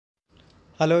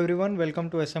Hello everyone, welcome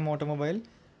to SM Automobile.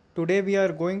 Today we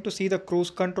are going to see the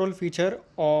cruise control feature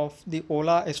of the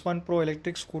Ola S1pro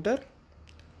electric scooter,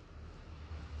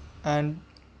 and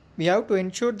we have to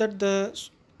ensure that the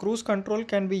cruise control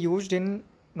can be used in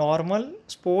normal,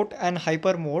 sport and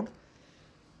hyper mode.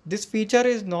 This feature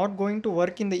is not going to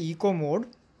work in the eco mode,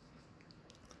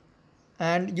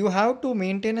 and you have to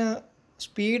maintain a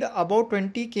speed above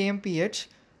 20 kmph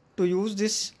to use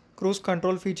this cruise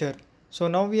control feature. So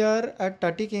now we are at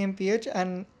 30 kmph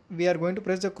and we are going to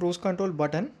press the cruise control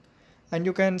button, and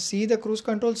you can see the cruise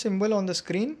control symbol on the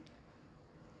screen,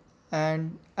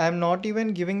 and I am not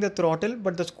even giving the throttle,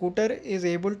 but the scooter is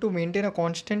able to maintain a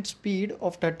constant speed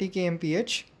of 30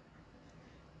 kmph.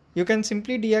 You can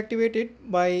simply deactivate it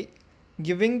by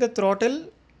giving the throttle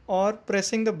or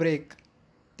pressing the brake.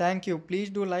 Thank you. Please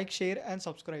do like, share and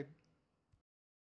subscribe.